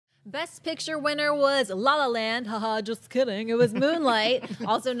Best Picture winner was La La Land. Haha, just kidding. It was Moonlight.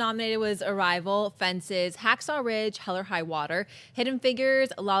 Also nominated was Arrival, Fences, Hacksaw Ridge, Hell or High Water, Hidden Figures,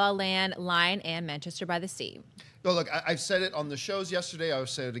 La La Land, Lion, and Manchester by the Sea. No, look, I've said it on the shows yesterday. I will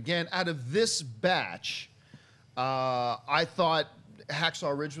say it again. Out of this batch, I thought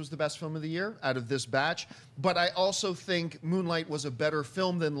Hacksaw Ridge was the best film of the year out of this batch. But I also think Moonlight was a better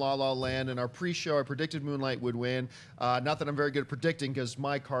film than La La Land. In our pre-show, I predicted Moonlight would win. Not that I'm very good at predicting, because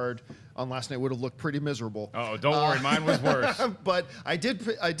my card on last night would have looked pretty miserable. Oh, don't worry, mine was worse. But I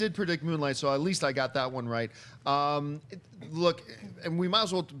did predict Moonlight, so at least I got that one right. Look, and we might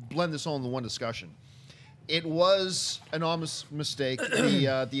as well blend this all into one discussion. It was an honest mistake.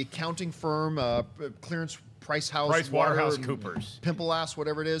 The accounting firm, Clearance PricewaterhouseCoopers, Pimple Ass,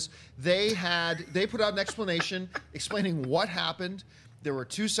 whatever it is, they put out an explanation explaining what happened. There were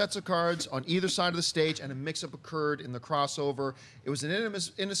 2 sets of cards on either side of the stage, and a mix-up occurred in the crossover. It was an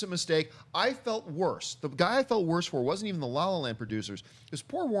innocent mistake. I felt worse. The guy I felt worse for wasn't even the La La Land producers. It was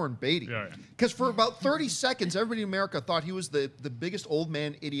poor Warren Beatty. Because for about 30 seconds, everybody in America thought he was the biggest old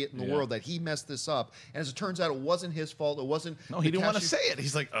man idiot in the world, that he messed this up. And as it turns out, it wasn't his fault. It wasn't. No, he didn't want to say it.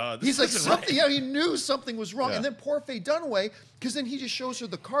 He's like, something. Yeah, he knew something was wrong. And then poor Faye Dunaway, because then he just shows her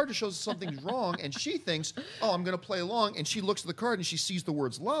the card to show her something's wrong, and she thinks, oh, I'm going to play along. And she looks at the card and she sees the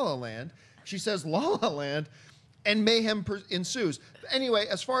words La La Land. She says La La Land, and mayhem ensues. Anyway,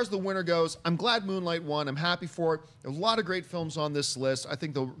 as far as the winner goes, I'm glad Moonlight won. I'm happy for it. There's a lot of great films on this list. I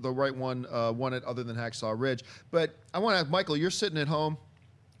think the right one won it, other than Hacksaw Ridge. But I want to ask Michael, you're sitting at home.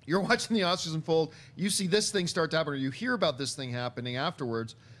 You're watching the Oscars unfold. You see this thing start to happen, or you hear about this thing happening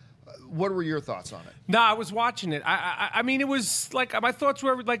afterwards. What were your thoughts on it? No, I was watching it. I mean, it was like my thoughts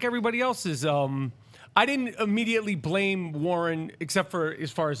were like everybody else's. I didn't immediately blame Warren, except for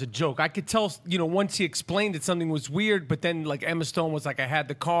as far as a joke. I could tell, once he explained that something was weird, but then like Emma Stone was like, I had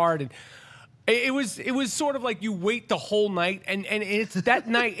the card, and it was sort of like you wait the whole night, and it's that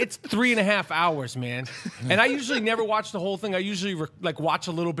night, it's 3.5 hours, man. And I usually never watch the whole thing. I usually like watch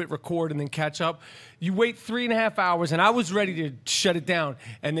a little bit, record, and then catch up. You wait 3.5 hours, and I was ready to shut it down.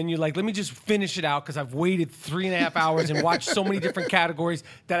 And then you're like, let me just finish it out, because I've waited 3.5 hours and watched so many different categories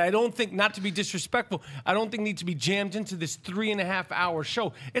that I don't think, not to be disrespectful, I don't think need to be jammed into this 3.5-hour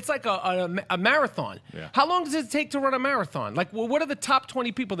show. It's like a marathon. Yeah. How long does it take to run a marathon? Like, well, what are the top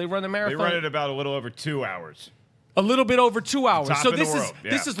 20 people they run a marathon? They run it about a little over 2 hours. A little bit over 2 hours. Top so in this the is world.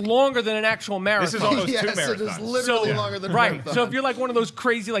 this is longer than an actual marathon. This is almost 2 marathons. It is literally longer than a marathon. So if you're like one of those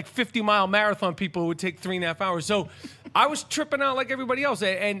crazy like 50-mile marathon people, it would take 3.5 hours. So I was tripping out like everybody else,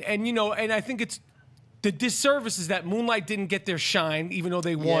 and I think it's the disservice is that Moonlight didn't get their shine, even though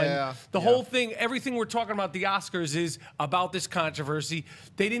they won. The whole thing, everything we're talking about the Oscars is about this controversy.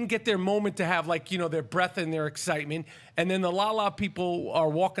 They didn't get their moment to have like their breath and their excitement. And then the La La people are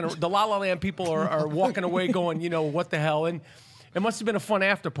walking, the La La Land people are walking away going, what the hell? And it must have been a fun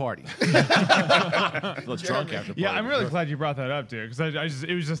after party. Drunk after party. Yeah, I'm really glad you brought that up, dude, because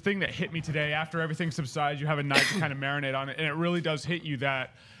it was this thing that hit me today. After everything subsides, you have a night to kind of marinate on it, and it really does hit you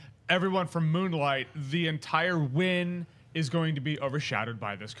that everyone from Moonlight, the entire win is going to be overshadowed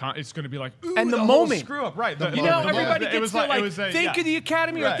by this. It's going to be like, ooh, and the moment screw up, right? Everybody gets to thank you, the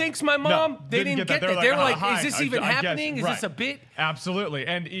Academy, or thanks my mom. No, they didn't get that. They were like, is this even happening? Is this a bit? Absolutely.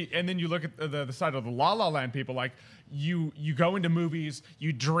 And then you look at the side of the La La Land people, like, you go into movies,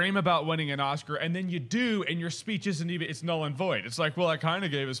 you dream about winning an Oscar, and then you do, and your speech isn't even, it's null and void. It's like, well, I kind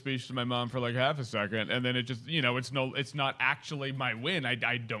of gave a speech to my mom for like half a second, and then it just, it's not actually my win.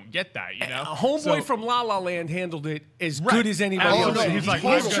 I don't get that, Homeboy from La La Land handled it as good as anybody else. No, he's like,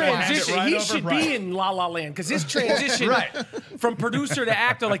 his transition, he should be in La La Land, because his transition from producer to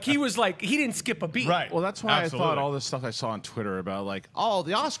actor, like he didn't skip a beat. Right. Well, that's why I thought all this stuff I saw on Twitter about like, oh,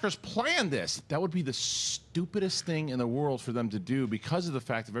 the Oscars planned this. That would be the stupidest thing in the world for them to do, because of the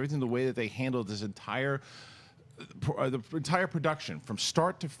fact of everything, the way that they handled this entire production from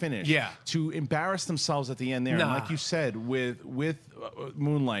start to finish, to embarrass themselves at the end there. And like you said, with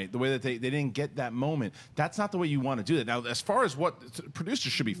Moonlight, the way that they didn't get that moment, that's not the way you want to do that. Now, as far as what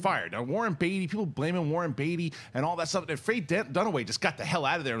producers should be fired, now Warren Beatty, people blaming Warren Beatty and all that stuff, and Faye Dunaway just got the hell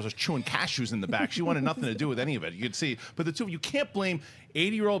out of there and was chewing cashews in the back. She wanted nothing to do with any of it. You could see, but the two, you can't blame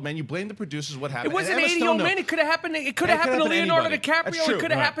 80-year-old men. You blame the producers. What happened? It wasn't 80-year-old men. It could have happened. It could have happened to Leonardo DiCaprio. It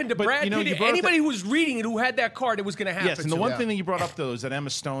could have happened to Brad Pitt. Anybody who was reading it, who had that card, it was going to happen. Yes, and the one thing that you brought up though is that Emma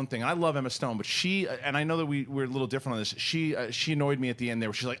Stone thing. I love Emma Stone, but she, and I know that we're a little different on this. She annoyed annoyed me at the end there.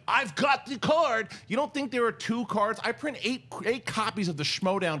 Where she's like, "I've got the card." You don't think there are 2 cards? I print eight copies of the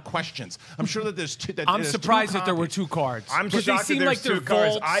Schmodown questions. I'm sure that there's two. I'm surprised that there were 2 cards. I'm But shocked they that seem there's like 2 they're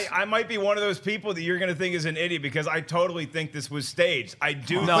cards. vaults. I might be one of those people that you're going to think is an idiot because I totally think this was staged. I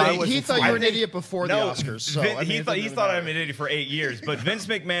do. No, But he thought you were an idiot before the Oscars. So I mean, he it thought doesn't he really thought matter. I'm an idiot for 8 years. But Vince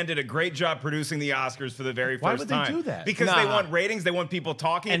McMahon did a great job producing the Oscars for the very first Why would they time. do that? Because they want ratings. They want people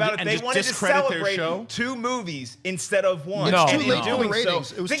talking about it. And They just wanted to discredit their celebrate show? 2 movies instead of 1. No. It's too And in late for the doing ratings.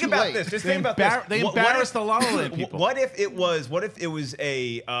 so, It was think too about late. this. Just They think about this. They What embarrassed if- the La La Land people. What if it was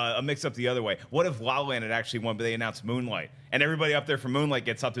a mix-up the other way? What if La La Land had actually won, but they announced Moonlight, and everybody up there from Moonlight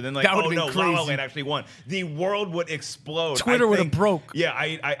gets up to them like, That oh would've no, been La La crazy. Land actually won. The world would explode. Twitter I would've think- broke. Yeah,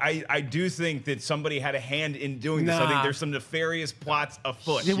 I do think that somebody had a hand in doing this. I think Nah. there's some nefarious plots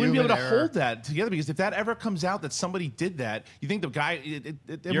afoot. They wouldn't be able to Human error. hold that together because if that ever comes out that somebody did that, you think the guy? It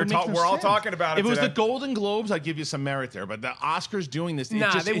You're would make no we're all sense. talking about it If it was today. the Golden Globes, I'd give you some merit there. But the Oscars doing this,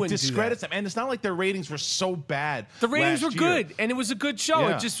 Nah, it they wouldn't do discredits them. And it's not like their ratings were so bad. The ratings were last year. good, and it was a good show.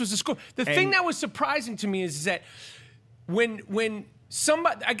 Yeah. It just was a score. The thing that was surprising to me is that when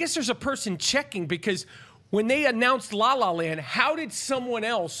somebody, I guess there's a person checking because when they announced La La Land, how did someone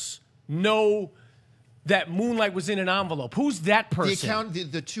else know that Moonlight was in an envelope? Who's that person?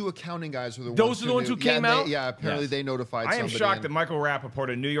 The 2 accounting guys were the Those ones are the ones knew. who came Yeah, out? Yeah, apparently they notified I am somebody. shocked and- that Michael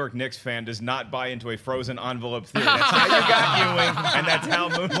Rappaport, a New York Knicks fan, does not buy into a frozen envelope theory. That's how you got Ewing, and that's how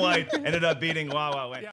Moonlight ended up beating La La Land.